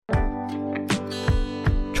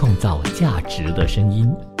创造价值的声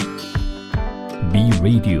音。B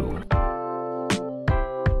Radio。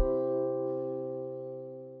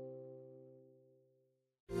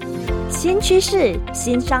新趋势、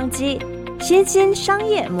新商机、新兴商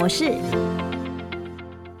业模式。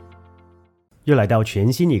又来到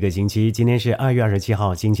全新的一个星期，今天是2月27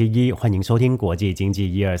号星期一，欢迎收听国际经济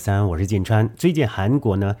123，我是晋川。最近韩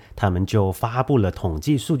国呢，他们就发布了统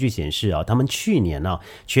计数据显示他们去年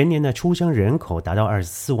全年的出生人口达到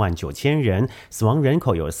24万9千人，死亡人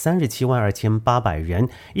口有37万2800人，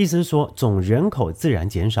意思是说总人口自然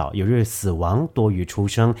减少，也就是死亡多于出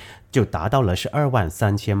生，就达到了12万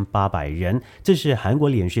3800人，这是韩国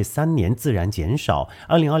连续3年自然减少。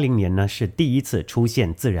2020年呢是第一次出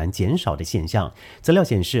现自然减少的现象。资料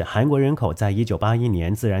显示，韩国人口在1981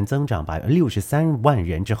年自然增长63万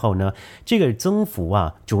人之后呢，这个增幅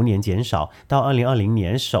逐年减少，到2020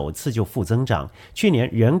年首次就负增长。去年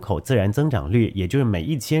人口自然增长率，也就是每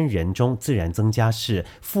1000人中自然增加是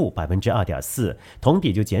负 2.4%， 同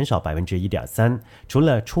比就减少 1.3%。除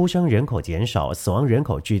了出生人口减少，死亡人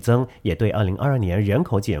口剧增也对2022年人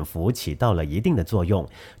口减幅起到了一定的作用。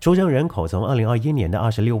出生人口从2021年的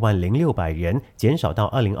26万0600人减少到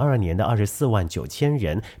2022年的24万9千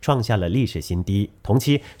人，创下了历史新低。同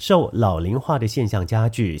期受老龄化的现象加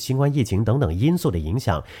剧、新冠疫情等等因素的影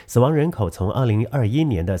响，死亡人口从2021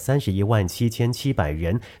年的31万7700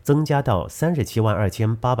人增加到37万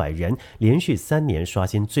2800人，连续3年刷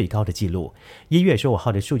新最高的纪录。1月15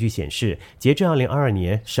号的数据显示，截至2022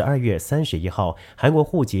年12月31号，韩国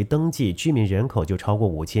户籍登记居民人口就超过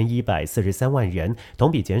5143万人，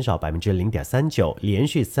同比减少 0.39%， 连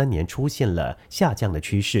续3年出现了下降的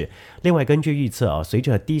趋势。另外，根据预测随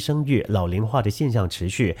着低生育、老龄化的现象持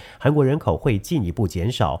续，韩国人口会进一步减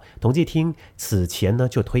少。统计厅此前呢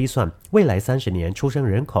就推算，未来30年出生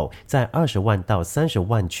人口在20万到30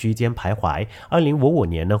万区间徘徊，2055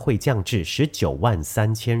年呢会降至19万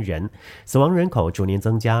3千人。死亡人口逐年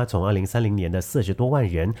增加，从2030年的40多万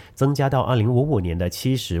人增加到2055年的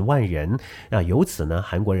70万人。由此呢，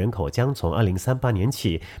韩国人口将从2038年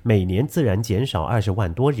起每年自然减少20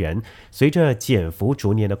万多人。随着减幅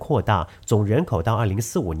逐年的扩大，总人口到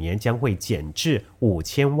2045年将会减至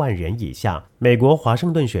5000万人以下。美国华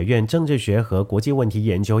盛顿学院政治学和国际问题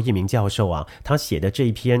研究一名教授他写的这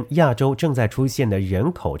一篇亚洲正在出现的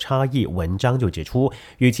人口差异文章就指出，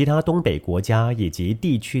与其他东北国家以及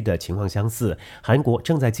地区的情况相似，韩国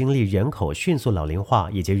正在经历人口迅速老龄化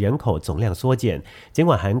以及人口总量缩减。尽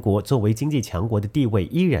管韩国作为经济强国的地位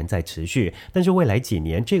依然在持续，但是未来几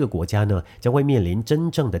年这个国家呢将会面临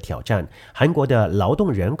真正的挑战。韩国的劳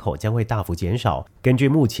动人口将会大幅减少。根据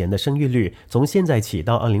目前的生育率，从现在起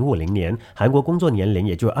到2050年，韩国工作年龄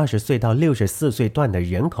也就20岁到64岁段的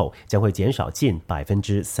人口将会减少近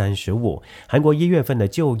 35%。 韩国1月份的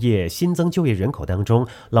新增就业人口当中，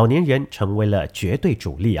老年人成为了绝对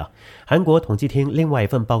主力韩国统计厅另外一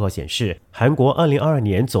份报告显示，韩国2022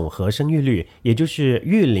年总和生育率，也就是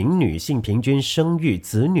育龄女性平均生育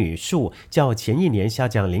子女数，较前一年下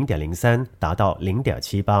降 0.03， 达到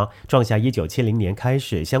 0.78， 创下1970年开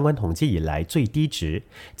始相关统计以来最低值。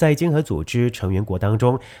在经合组织成员国当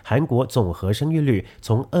中，韩国总和生育率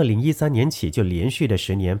从2013年起就连续的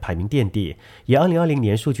10年排名垫底。以2020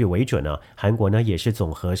年数据为准韩国呢也是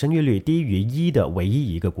总和生育率低于1的唯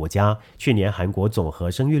一一个国家。去年韩国总和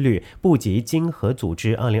生育率不及经合组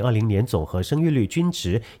织2020年总和生育率均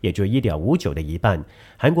值，也就 1.59 的一半。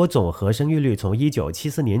韩国总和生育率从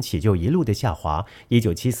1974年起就一路的下滑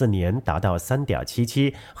，1974年达到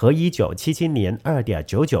 3.77 和1977年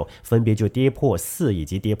 2.99， 分别就跌破4以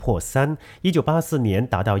及跌破3。1984年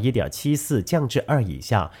达到 1.74， 降至2以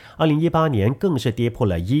下。2018年更是跌破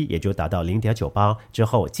了1，也就达到 0.98， 之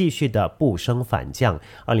后继续的不升反降。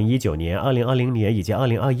2019年、2020年以及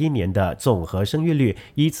2021年的总和生育率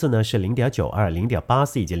依次呢是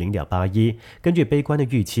 0.92、0.84 以及 0.81。 根据悲观的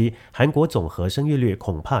预期，韩国总和生育率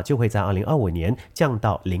恐怕就会在2025年降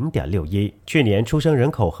到 0.61。 去年出生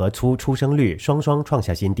人口和出生率双双创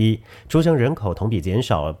下新低，出生人口同比减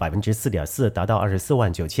少 4.4%， 达到24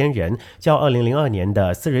万9千人，较2002年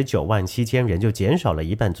的49万7千人就减少了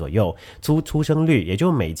一半左右。出生率也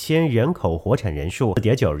就每千人口活产人数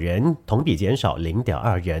 4.9 人，同比减少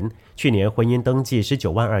 0.2 人。去年婚姻登记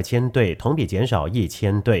19万2千对，同比减少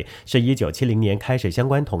1000对，是1970年开始相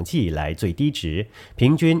关统计以来最低值。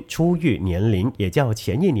平均出育年龄也较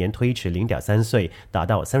前一年推迟 0.3 岁，达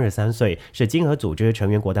到33岁，是经合组织成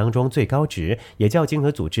员国当中最高值，也较经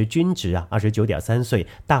合组织均值29.3岁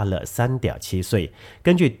大了了 3.7 岁。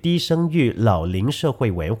根据低生育老龄社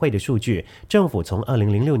会委员会的数据，政府从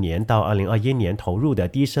2006年到2021年投入的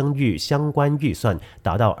低生育相关预算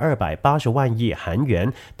达到280万亿韩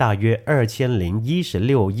元，大约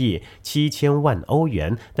2016亿7000万欧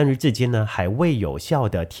元，但是至今呢还未有效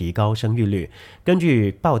的提高生育率。根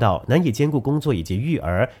据报道，难以兼顾工作以及育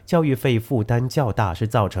儿，教育费负担较大是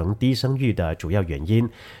造成低生育的主要原因。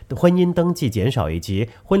婚姻登记减少以及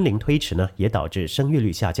婚龄推迟呢，也导致生育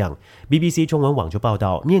率下降。BBC 中文网就报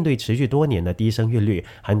道，面对持续多年的低生育率，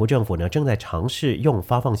韩国政府呢正在尝试用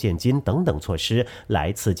发放现金等等措施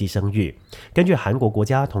来刺激生育。根据韩国国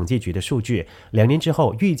家统计局的数据，2年之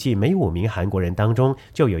后，预计每5名韩国人当中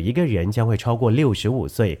就有1个人将会超过65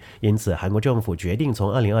岁。因此，韩国政府决定从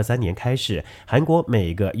2023年开始，韩国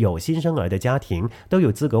每个有新生儿的家庭都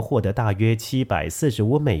有资格获得大约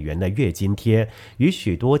745美元的月津贴。与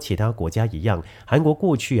许多其他国家一样，韩国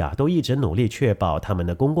过去都一直努力确保他们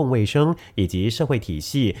的公共卫生以及社会体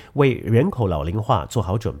系为人口老龄化做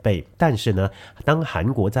好准备。但是呢，当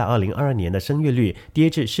韩国在2022年的生育率跌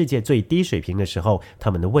至世界最低水平的时候，他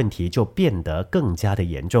们的问题就变得更加的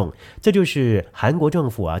严重。这就是韩国政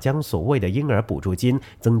府将所谓的婴儿补助金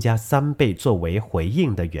增加3倍作为回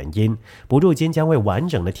应的原因。补助金将会完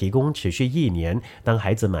整的提供持续1年，当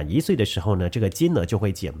孩子满1岁的时候呢，这个金额就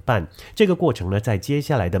会减半。这个过程呢，在接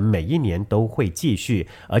下来的每1年都会继续，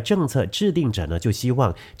而政策制定者呢，就希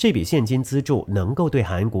望这笔现金资助能够对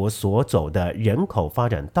韩国所走的人口发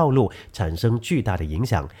展道路产生巨大的影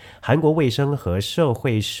响。韩国卫生和社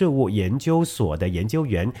会事务研究所的研究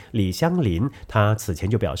员李香林，他此前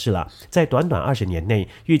就表示了，在短短20年内，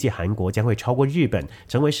预计韩国将会超过日本，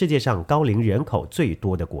成为世界上高龄人口最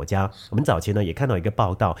多的国家。我们早前呢也看到一个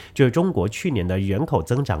报道，就是中国去年的人口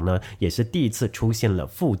增长呢，也是第一次出现了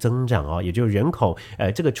负增长也就是人口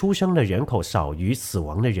这个出生的人口少于死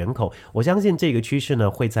亡的人口。我相信这个趋势呢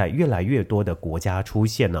会在越来越多的国家出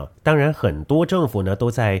现呢。当然，很多政府呢都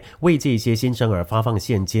在为这些新生儿发放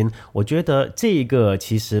现金，我觉得这个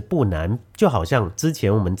其实不难。就好像之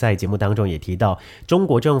前我们在节目当中也提到，中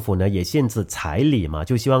国政府呢也限制彩礼嘛，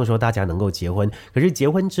就希望说大家能够结婚。可是结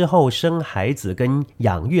婚之后生孩子跟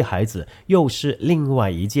养育孩子又是另外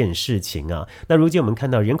一件事情啊。那如今我们看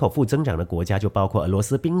到人口负增长的国家就包括俄罗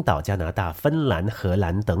斯、冰岛、加拿大、芬兰、荷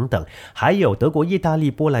兰等等，还有德国、意大利、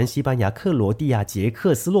波兰、西班牙、克罗地亚、捷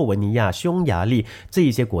克、斯洛文尼亚、匈牙利，这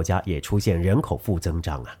一些国家也出现人口负增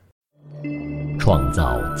长啊。创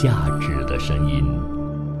造价值的声音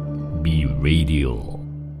 ，Be Radio。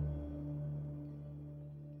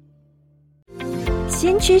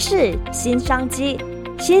新趋势、新商机、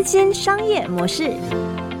新兴商业模式。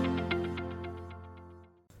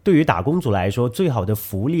对于打工族来说，最好的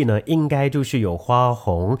福利呢，应该就是有花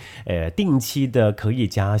红，定期的可以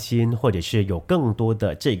加薪，或者是有更多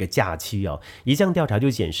的这个假期一项调查就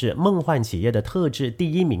显示，梦幻企业的特质，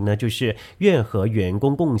第1名呢就是愿和员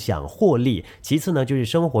工共享获利，其次呢就是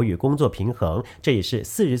生活与工作平衡，这也是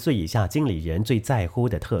40岁以下经理人最在乎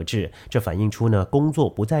的特质。这反映出呢，工作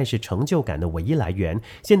不再是成就感的唯一来源。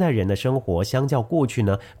现代人的生活相较过去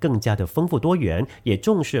呢，更加的丰富多元，也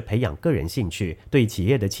重视培养个人兴趣，对企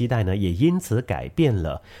业的期待呢也因此改变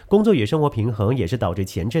了。工作与生活平衡也是导致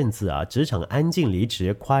前阵子职场安静离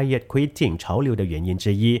职 Quiet Quitting 潮流的原因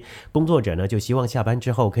之一。工作者呢就希望下班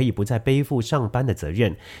之后可以不再背负上班的责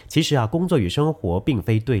任。其实工作与生活并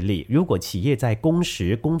非对立，如果企业在工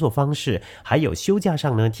时、工作方式还有休假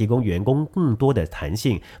上呢提供员工更多的弹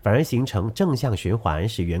性，反而形成正向循环，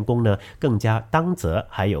使员工呢更加当责，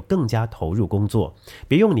还有更加投入工作。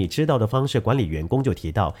别用你知道的方式管理员工就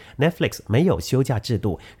提到 Netflix 没有休假制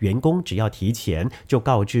度，员工只要提前就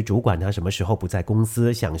告知主管他什么时候不在公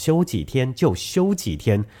司，想休几天就休几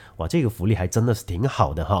天。哇，这个福利还真的是挺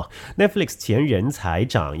好的哈。Netflix 前人才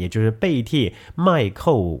长，也就是贝蒂麦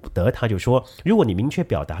寇德，他就说，如果你明确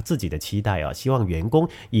表达自己的期待希望员工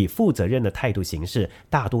以负责任的态度行事，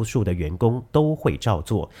大多数的员工都会照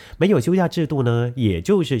做。没有休假制度呢，也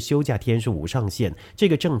就是休假天数无上限，这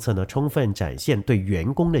个政策呢充分展现对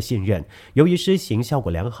员工的信任。由于施行效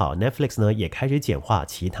果良好， Netflix 呢也开始简化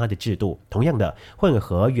其他的制度。同样的，混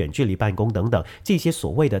合远距离办公等等这些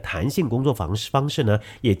所谓的弹性工作方式呢，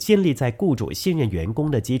也建立在雇主信任员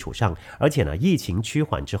工的基础上。而且呢，疫情趋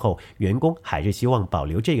缓之后，员工还是希望保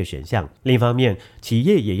留这个选项。另一方面，企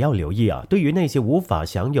业也要留意对于那些无法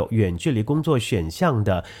享有远距离工作选项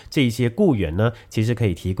的这些雇员呢，其实可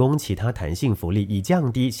以提供其他弹性福利，以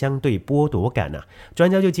降低相对剥夺感专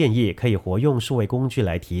家就建议可以活用数位工具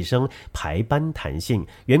来提升排班弹性，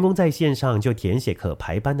员工在线上就填写可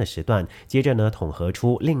排班的时段，接着呢统合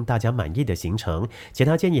出令大家满意的行程。其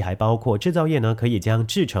他建议还包括制造业呢可以将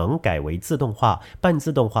制程改为自动化、半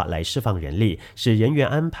自动化来释放人力，使人员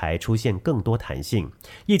安排出现更多弹性。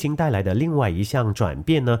疫情带来的另外一项转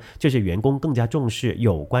变呢，就是员工更加重视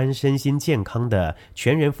有关身心健康的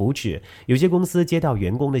全人福祉。有些公司接到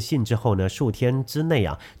员工的信之后呢，数天之内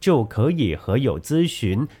就可以和有咨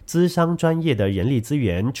询咨商专业的人力资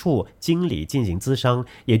源处经理进行咨商，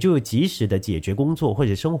也就及时的解决工作或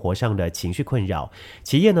者生活上的情绪困扰。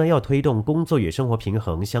企业呢要推动工作与生活平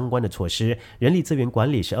衡相关的措施，人力资源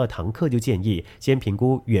管理12堂课就建议先评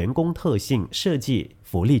估员工特性，设计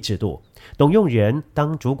福利制度。董用仁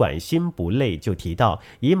当主管辛不累就提到，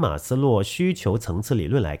以马斯洛需求层次理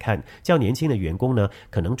论来看，较年轻的员工呢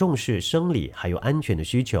可能重视生理还有安全的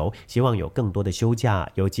需求，希望有更多的休假，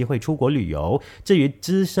有机会出国旅游。至于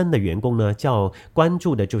资深的员工呢，较关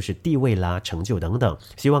注的就是地位啦、成就等等，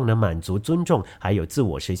希望呢满足尊重还有自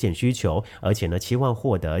我实现需求，而且呢期望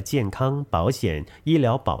获得健康、保险、医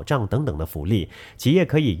疗保障等等的福利。企业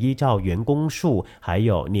可以依照员工数还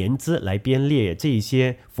有年资来编列这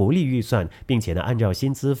些福利预算，并且呢按照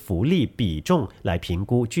薪资福利比重来评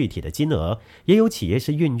估具体的金额。也有企业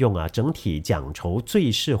是运用整体奖酬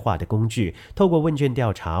最适化的工具，透过问卷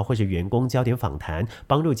调查或是员工焦点访谈，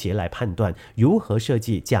帮助企业来判断如何设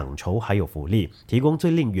计奖酬还有福利，提供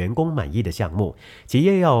最令员工满意的项目。企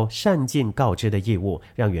业要善尽告知的义务，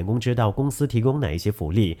让员工知道公司提供哪一些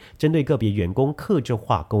福利，针对个别员工客制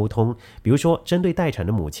化沟通。比如说针对待产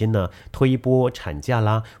的母亲呢，推拨产假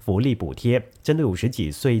啦，福利补贴；针对50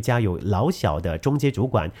几岁家有老小的中阶主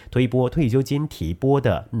管，推拨退休金提拨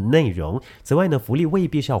的内容。此外呢，福利未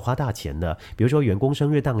必是要花大钱的，比如说员工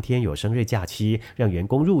生日当天有生日假期，让员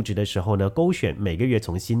工入职的时候呢，勾选每个月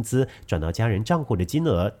从薪资转到家人账户的金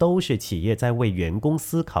额，都是企业在为员工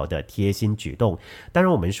思考的贴心举动。当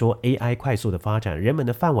然我们说 AI 快速的发展，人们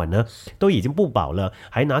的饭碗呢都已经不保了，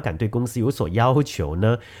还哪敢对公司有所要求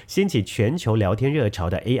呢？掀起全球聊天热潮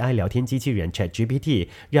的 AI 聊天机器人 ChatGPT，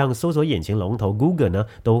 让搜索引擎龙头 Google 呢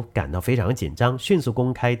都感到非常紧张，迅速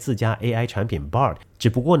公开自家 AI 产品 Bard。只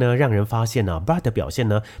不过呢，让人发现Bard 的表现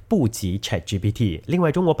呢不及 ChatGPT。另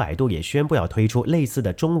外，中国百度也宣布要推出类似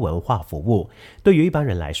的中文化服务。对于一般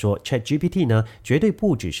人来说 ，ChatGPT 呢绝对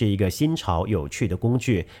不只是一个新潮有趣的工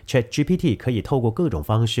具。ChatGPT 可以透过各种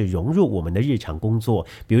方式融入我们的日常工作，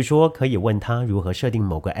比如说可以问它如何设定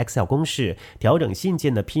某个 Excel 公式，调整信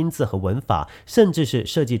件的拼字和文法，甚至是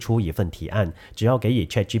设计出一份提案。只要给予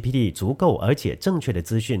ChatGPT 足够而且正确的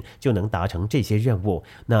资讯，就能达成这些任务。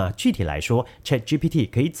那具体来说 ，ChatGPT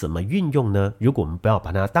可以怎么运用呢？如果我们不要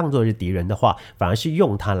把它当作是敌人的话，反而是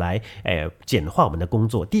用它来简化我们的工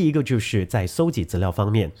作。第一个就是在搜集资料方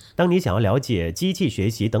面，当你想要了解机器学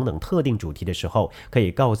习等等特定主题的时候，可以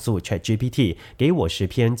告诉 ChatGPT 给我10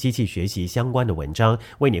篇机器学习相关的文章，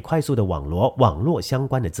为你快速的网络相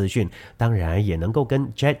关的资讯。当然也能够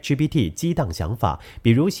跟 ChatGPT 激荡想法，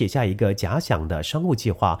比如写下一个假想的商务计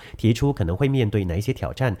划，提出可能会面对哪一些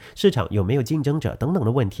挑战，市场有没有竞争者等等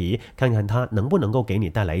的问题，看看它能不能够给你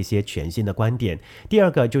带来一些全新的观点。第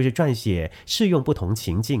二个就是撰写适用不同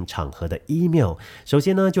情境场合的 email。 首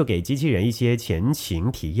先呢，就给机器人一些前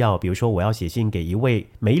情提要，比如说我要写信给一位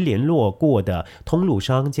没联络过的通路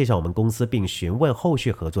商，介绍我们公司并询问后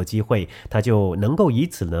续合作机会，它就能够以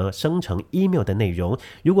此呢生成 email 的内容。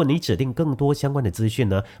如果你指定更多相关的资讯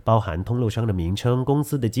呢，包含通路商的名称、公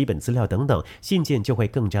司的基本资料等等，信件就会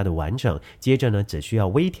更加的完整。接着呢，只需要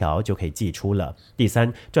微调就可以寄出了。第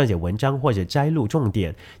三，撰写文章或者摘录重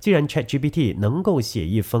点。既然 ChatGPT 能够写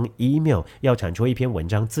一封 email， 要产出一篇文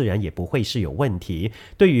章自然也不会是有问题。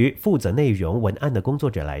对于负责内容文案的工作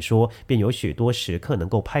者来说，便有许多时刻能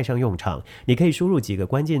够派上用场。你可以输入几个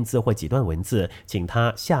关键字或几段文字，请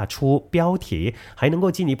它下出标题，还能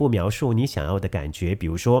够进一步描述你想要的感觉，比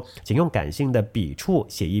如说请用感性的笔触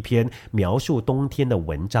写一篇描述冬天的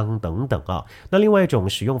文章等等那另外一种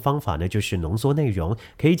使用方法呢，就是浓缩内容，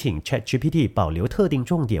可以请 ChatGPT 保留特定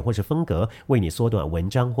重点或是风格，为你缩短文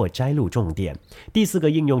章或摘录重点。第四个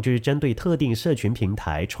应用就是针对特定社群平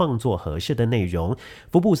台创作合适的内容。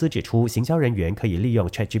福布斯指出，行销人员可以利用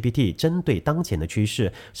ChatGPT 针对当前的趋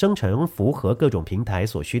势，生成符合各种平台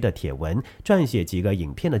所需的帖文，撰写几个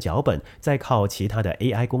影片的脚本，再靠其他的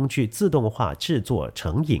AI 工具自动化制作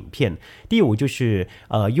成影片。第五就是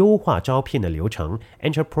优化招聘的流程。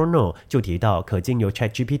 Entrepreneur 就提到，可经由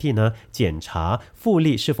ChatGPT 呢检查复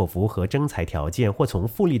利是否符合征才条件，或从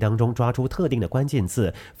复利当中抓出特定的关键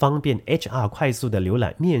字，方便 HR 快速的浏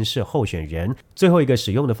览面试候选人。最后一个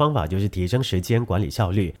使用的方法就是提升时间管理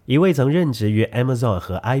效率。一位曾任职于 Amazon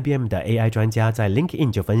和 IBM 的 AI 专家在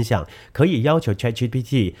LinkedIn 就分享，可以要求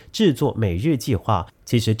ChatGPT 制作每日计划。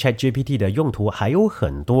其实 ChatGPT 的用途还有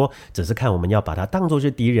很多，只是看我们要把它当作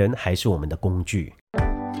是敌人还是我们的工具。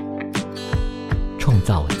创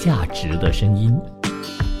造价值的声音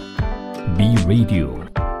B Radio